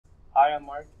Hi, I'm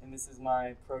Mark, and this is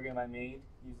my program I made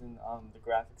using the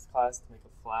graphics class to make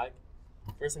a flag.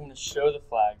 First, I'm going to show the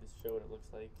flag, just show what it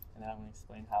looks like, and then I'm going to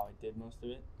explain how I did most of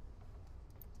it.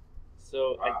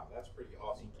 So wow, that's pretty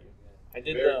awesome. Thank you. Yeah. I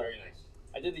did very nice.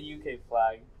 I did the UK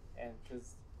flag, and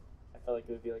because I felt like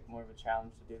it would be like more of a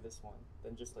challenge to do this one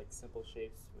than just like simple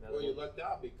shapes. Well, you lucked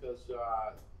out because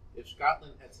if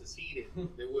Scotland had seceded,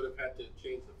 they would have had to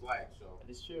change the flag. So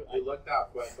that is true. You lucked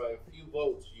out. By a few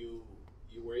votes, you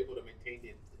were able to maintain the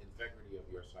integrity of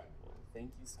your assignment. Well, thank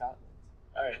you, Scotland.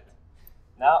 All right.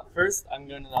 Now, first, I'm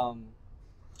going to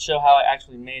show how I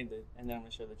actually made it, and then I'm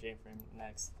going to show the J-frame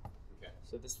next. Okay.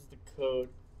 So this is the code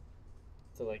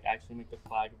to like actually make the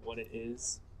flag what it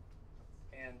is.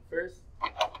 And first, I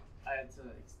had to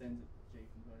extend the J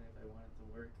component if I wanted to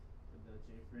work with the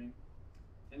J-frame.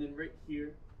 And then right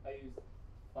here, I used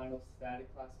final static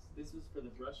classes. This was for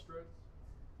the brush strokes.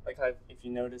 Like if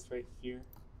you notice right here,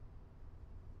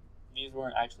 these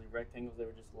weren't actually rectangles, they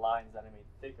were just lines that I made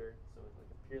thicker, so it like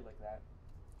appeared like that.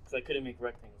 Because I couldn't make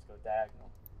rectangles go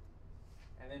diagonal.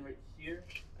 And then right here,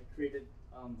 I created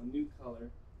a new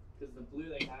color, because the blue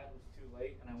they had was too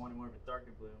light, and I wanted more of a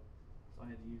darker blue. So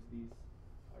I had to use these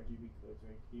RGB codes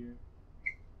right here.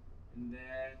 And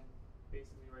then,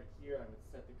 basically right here, I would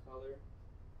set the color,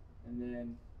 and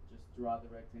then just draw the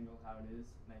rectangle how it is.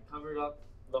 And I covered up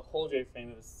the whole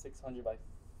J-frame. It was 600 by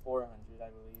 400,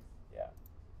 I believe. Yeah.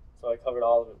 So I covered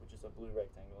all of it with just a blue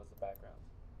rectangle as the background.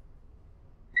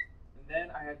 And then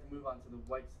I had to move on to the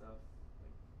white stuff,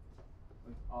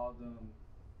 like all the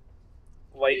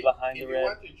white behind the red. If you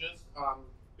want to just,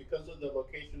 because of the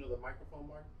location of the microphone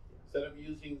mark, instead of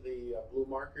using the blue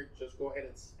marker, just go ahead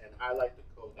and highlight the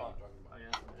code that you're talking about. Oh,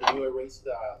 yeah. Can you erase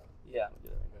the? Yeah, I'm gonna do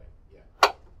that right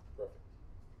now. Yeah, perfect.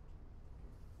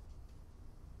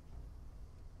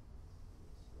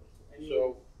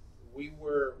 So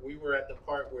we were at the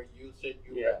part where you said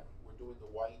you were doing the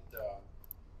white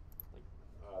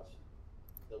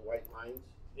lines.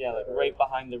 Yeah, like right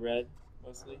behind the red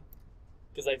mostly,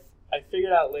 because I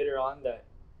figured out later on that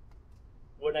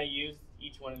when I use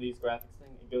each one of these graphics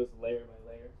thing, it goes layer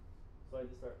by layer. So I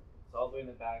just start all the way in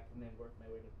the back and then work my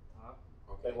way to the top.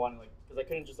 Okay. I wanted because I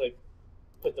couldn't just like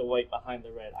put the white behind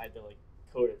the red. I had to like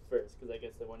code it first because I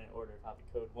guess they went in order of how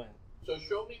the code went. So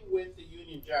show me with the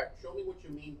Union Jack, show me what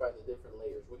you mean by the different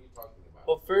layers. What are you talking about?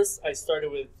 Well, first I started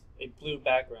with a blue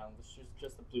background, which is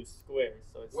just a blue square.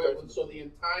 So the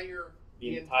entire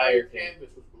canvas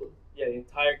was blue. Yeah, the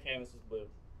entire canvas was blue.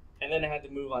 And then I had to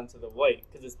move on to the white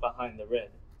because it's behind the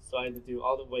red. So I had to do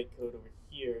all the white code over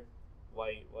here,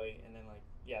 white, and then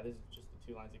this is just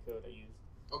the 2 lines of code I used.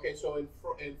 Okay, so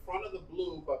in front of the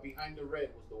blue, but behind the red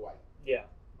was the white. Yeah.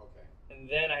 Okay. And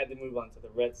then I had to move on to the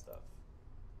red stuff.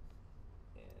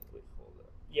 Hold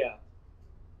up. Yeah.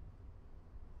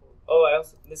 Oh,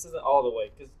 this isn't all the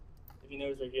white, because if you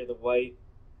notice right here, the white,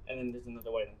 and then there's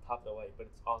another white on top of the white, but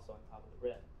it's also on top of the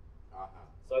red.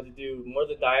 So I had to do more of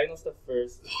the diagonal stuff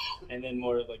first, and then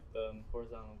more of like the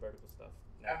horizontal and vertical stuff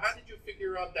next. Now, how did you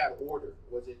figure out that order?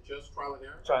 Was it just trial and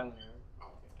error? Trial and error.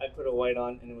 Oh, okay. I put a white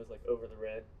on, and it was like over the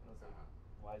red. And I was like,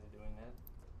 why is it doing that?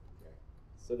 Okay.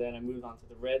 So then I moved on to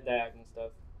the red diagonal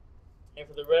stuff. And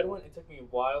for the red one, it took me a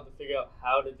while to figure out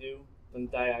how to do them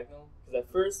diagonal. Because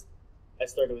at first, I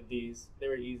started with these. They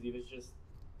were easy. It was just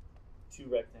 2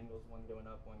 rectangles, one going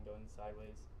up, one going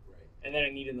sideways. Right. And then I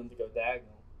needed them to go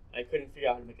diagonal. I couldn't figure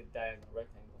out how to make a diagonal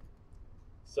rectangle.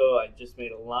 So I just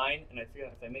made a line, and I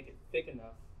figured out if I make it thick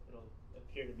enough, it'll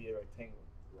appear to be a rectangle.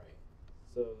 Right.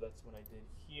 So that's what I did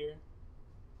here.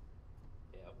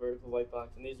 Yeah, vertical white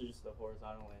box, and these are just the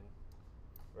horizontal and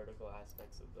vertical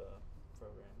aspects of the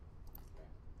program. Okay.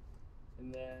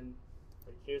 And then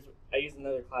I used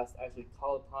another class to actually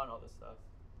call upon all this stuff.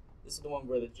 This is the one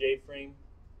where the J-frame,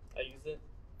 I used it.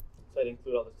 So I'd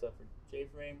include all the stuff for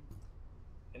J-frame.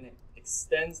 And it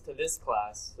extends to this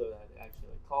class so that it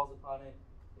actually calls upon it.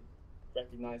 It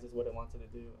recognizes what it wants it to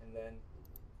do, and then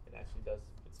it actually does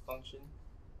its function.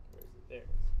 Where is it? There it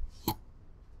is.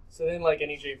 So then, like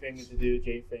any J-frame needs to do,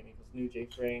 J-frame equals new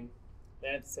J-frame. Then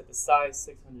I have to set the size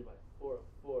 600 by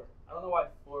 404. I don't know why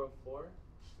 404.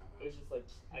 It was just like,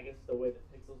 I guess the way that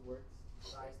pixels works.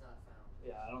 Size not found.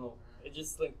 Yeah, I don't know. It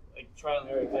just like trial and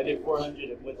error. I did 400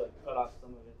 and would like cut off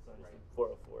some of it, so I just did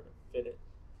 404 to fit it.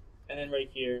 And then right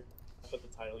here, I put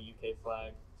the title UK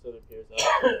flag so it appears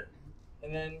up.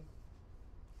 And then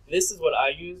this is what I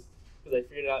used because I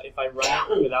figured out if I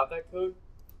run it without that code,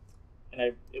 and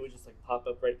it would just like pop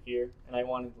up right here, and I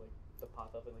wanted like to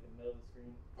pop up in like the middle of the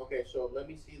screen. Okay, so let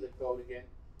me see the code again.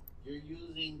 You're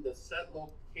using the set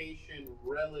location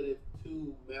relative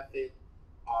to method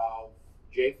of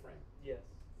J-frame. Yes.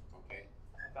 Okay.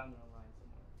 I found it online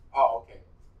somewhere. Oh, okay.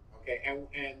 Okay, and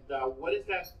what is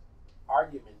that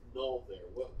argument null there?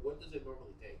 What does it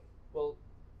normally take? Well,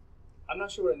 I'm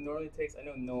not sure what it normally takes. I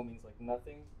know null means like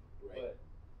nothing, Right. but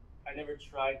I never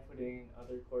tried putting in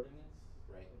other coordinates.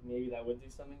 Right. Like maybe that would do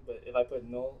something, but if I put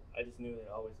null, I just knew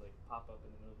they'd always like pop up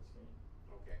in the middle of the screen.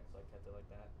 Okay. So I kept it like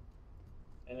that.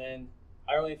 And then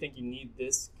I don't really think you need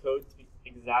this code to be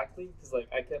exactly, because like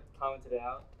I kept commented it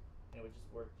out, and it would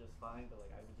just work just fine. But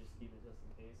like I would just keep it just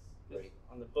in case. Right.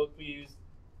 On the book we used,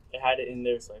 it had it in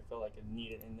there, so I felt like it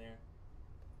needed in there.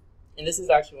 And this is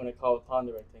actually when I call upon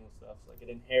the rectangle stuff. So like it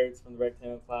inherits from the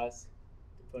rectangle class,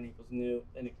 component equals new,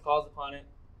 then it calls upon it,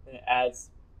 then it adds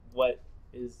what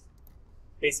is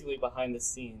basically behind the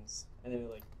scenes, and then it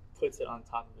like puts it on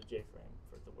top of the JFrame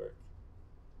for it to work.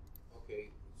 Okay,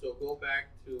 so go back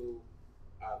to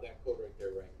that code right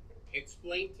there, right?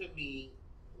 Explain to me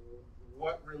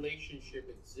what relationship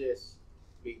exists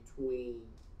between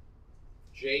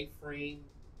JFrame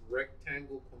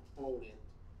rectangle component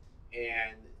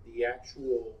and the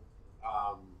actual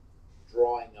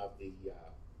drawing of the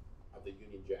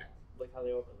Union Jack. Like how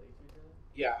they overlay to each other?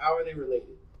 Yeah, how are they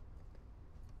related?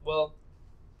 Well,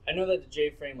 I know that the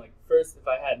JFrame, like first, if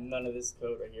I had none of this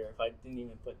code right here, if I didn't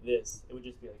even put this, it would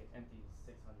just be like an empty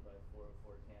 600 by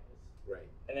 404 canvas. Right.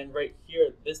 And then right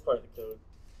here, this part of the code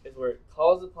is where it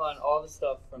calls upon all the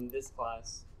stuff from this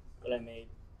class that I made,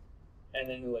 and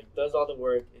then it like does all the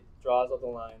work, it draws all the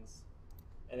lines,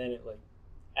 and then it like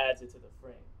adds it to the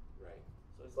frame. Right.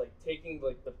 So it's like taking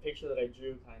like the picture that I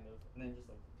drew kind of, and then just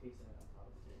like pasting it on top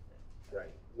of the JFrame.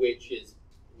 Right. Which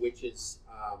is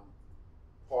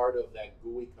part of that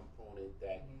GUI component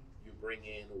that you bring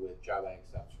in with Java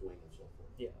X Swing and so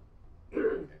forth. Yeah.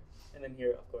 Okay. And then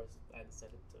here, of course, I had to set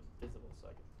it to visible so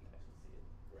I could actually see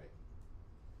it. Right.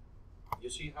 You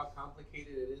see how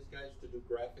complicated it is, guys, to do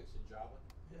graphics in Java?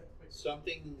 Yeah.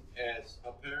 Something as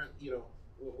apparent,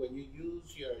 when you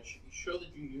use show the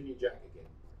Union Jack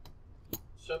again.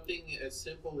 Something as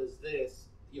simple as this,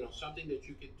 something that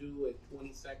you could do in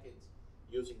 20 seconds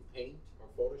using Paint or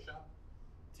Photoshop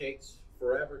takes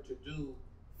forever to do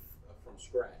from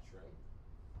scratch, right?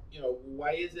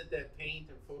 Why is it that Paint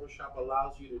and Photoshop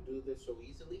allows you to do this so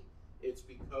easily? It's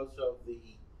because of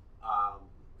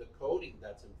the coding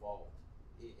that's involved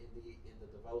in the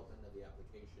development of the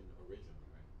application originally,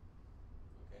 right?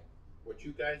 Okay. What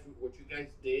you guys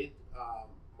did,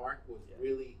 Mark, was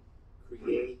really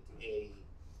create a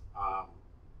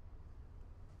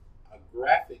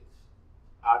graphics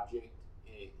object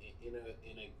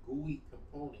in a GUI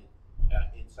component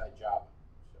inside Java.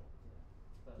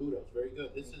 So kudos, very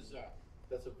good.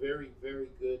 That's a very, very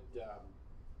good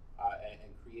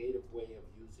and creative way of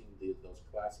using those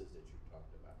classes that you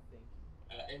talked about. Thank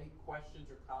you. Any questions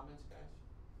or comments, guys?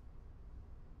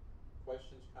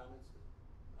 Questions, comments?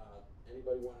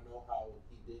 Anybody want to know how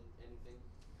he did anything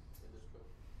in this code?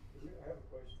 I have a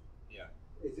question. Yeah.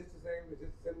 Is this the same? Is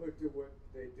this similar to what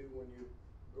they do when you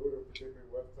go to a particular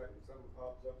website and something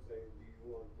pops up saying, "Do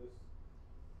you want this?"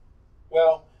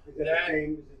 Well, is that the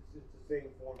same? It's the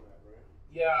same format, right?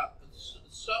 Yeah.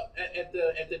 So at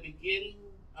the beginning,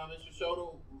 Mr.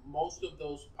 Soto, most of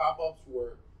those pop-ups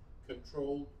were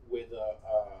controlled with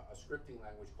a scripting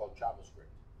language called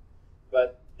JavaScript.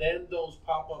 But then those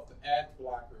pop-up ad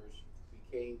blockers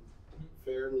became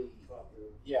fairly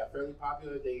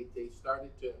popular. They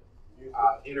started to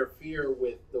interfere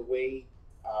with the way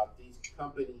these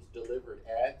companies delivered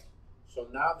ads. So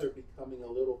now they're becoming a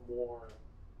little more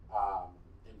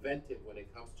inventive when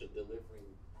it comes to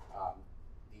delivering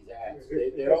these ads.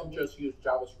 They don't just use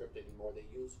JavaScript anymore. They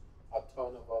use a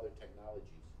ton of other technologies.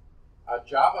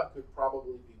 Java could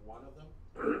probably be one of them,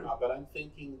 but I'm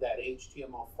thinking that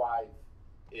HTML5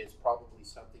 is probably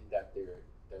something that they're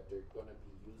going to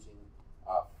be using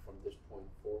from this point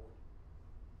forward.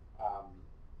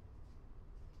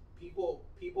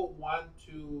 People want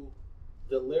to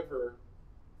deliver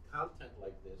content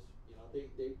like this.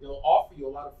 They'll offer you a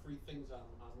lot of free things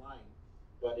online,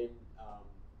 but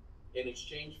in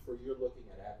exchange for you're looking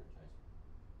at advertising.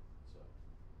 So,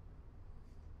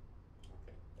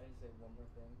 okay. Can I just say one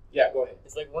more thing? Yeah, go ahead.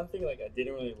 It's like one thing like I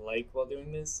didn't really like while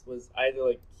doing this was I had to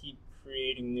like keep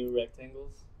creating new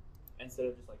rectangles instead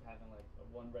of just like having like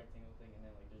one rectangle thing and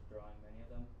then like just drawing many of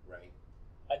them. Right.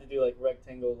 I had to do like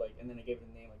rectangle and then I gave it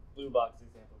a name like blue box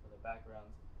example for the background.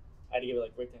 I had to give it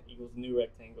like rectangle equals new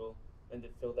rectangle, then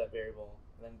to fill that variable,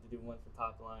 and then to do one for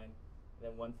top line, and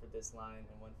then one for this line,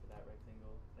 and one for that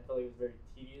rectangle. I felt like it was very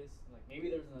tedious, and like maybe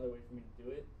there was another way for me to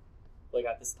do it. Like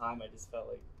at this time, I just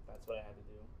felt like that's what I had to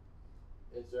do.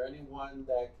 Is there anyone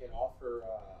that can offer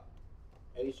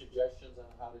any suggestions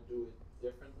on how to do it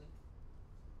differently?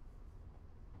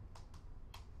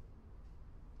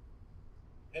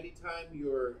 anytime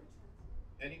you're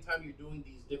doing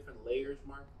these different layers,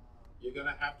 Mark, you're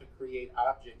gonna have to create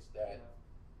objects that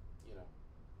you know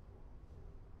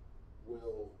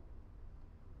will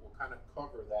kind of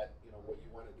cover that, you know, what you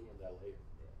want to do in that layer.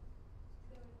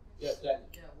 Yes, Danny.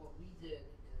 Yeah, what we did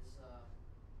is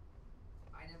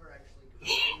I never actually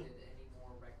created any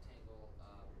more rectangle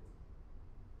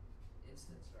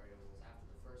instance variables after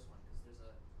the first one, because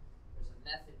there's a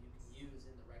method you can use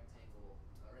in the rectangle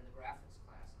or in the graphics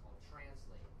class called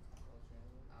translate,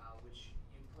 which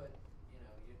you put, you know,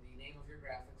 the name of your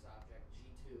graphics object,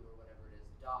 G2 or whatever it is,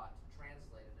 dot,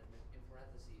 translate it in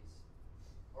parentheses,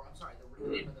 or I'm sorry, the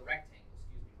name of the rectangle,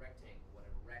 excuse me, rectangle,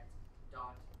 whatever, rect,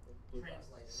 dot,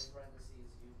 translate it in parentheses,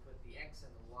 you put the X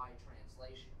and the Y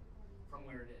translation from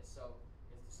where it is. So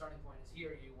if the starting point is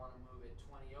here, you want to move it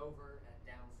 20 over, and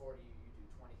down 40, you do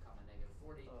 20 comma negative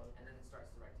 40, and then it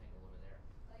starts the rectangle over there.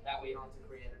 That way you don't have to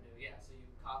create a new, so you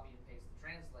copy and paste the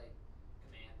translate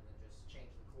command, and then just change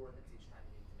the coordinates each time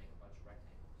you need to make a bunch of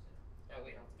rectangles. You know? That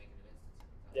way you don't have to make a new instance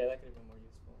every time. Yeah, that could have been more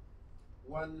useful.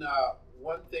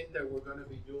 One thing that we're going to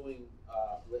be doing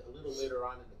a little later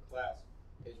on in the class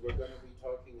is we're going to be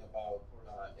talking about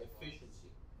efficiency,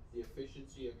 the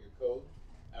efficiency of your code,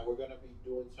 and we're going to be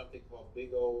doing something called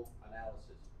big O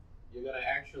analysis. You're going to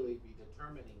actually be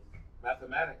determining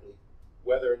mathematically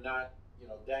whether or not, you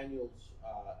know, Daniel's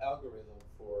algorithm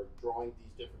for drawing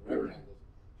these different rectangles,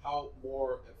 how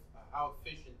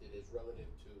efficient it is relative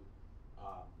to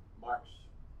Mark's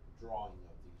drawing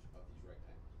of these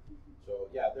rectangles. So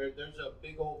yeah, there's a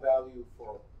big old value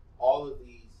for all of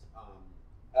these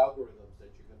algorithms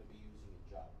that you're going to be using in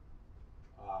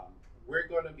Java. We're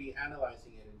going to be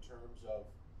analyzing it in terms of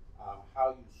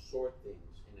how you sort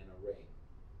things in an array.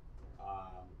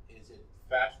 Is it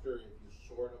faster if you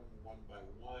sort them one by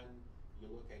one? You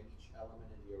look at each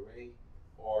element in the array,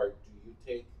 or do you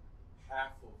take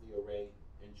half of the array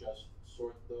and just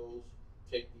sort those,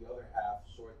 take the other half,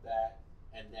 sort that,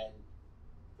 and then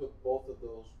put both of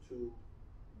those two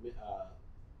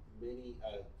mini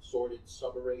sorted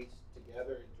subarrays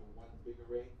together into one big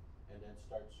array, and then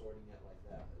start sorting it like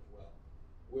that as well.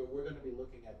 We're going to be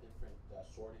looking at different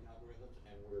sorting algorithms,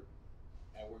 and we're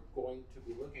going to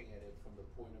be looking at it from the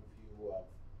point of view of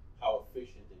how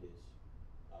efficient it is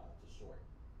to sort.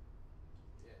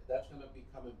 Yeah, that's going to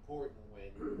become important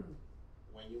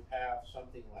when you have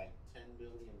something like 10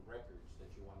 million records that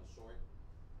you want to sort.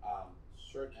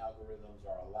 Certain algorithms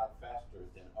are a lot faster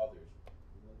than others.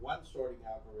 One sorting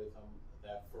algorithm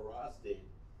that for us did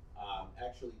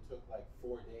actually took like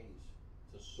 4 days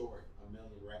to sort 1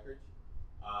 million records,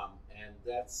 and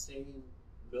that same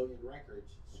million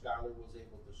records Scholar was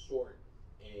able to sort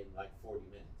in like 40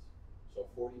 minutes. So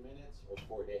 40 minutes or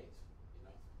 4 days, you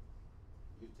know,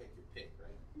 you take your pick,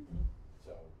 right?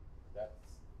 So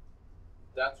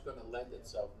that's going to lend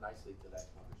itself nicely to that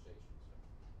conversation.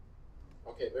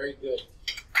 So. Okay, very good.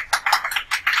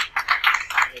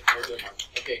 Very good, Mark.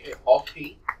 Okay, hit Alt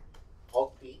P.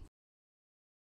 Alt P.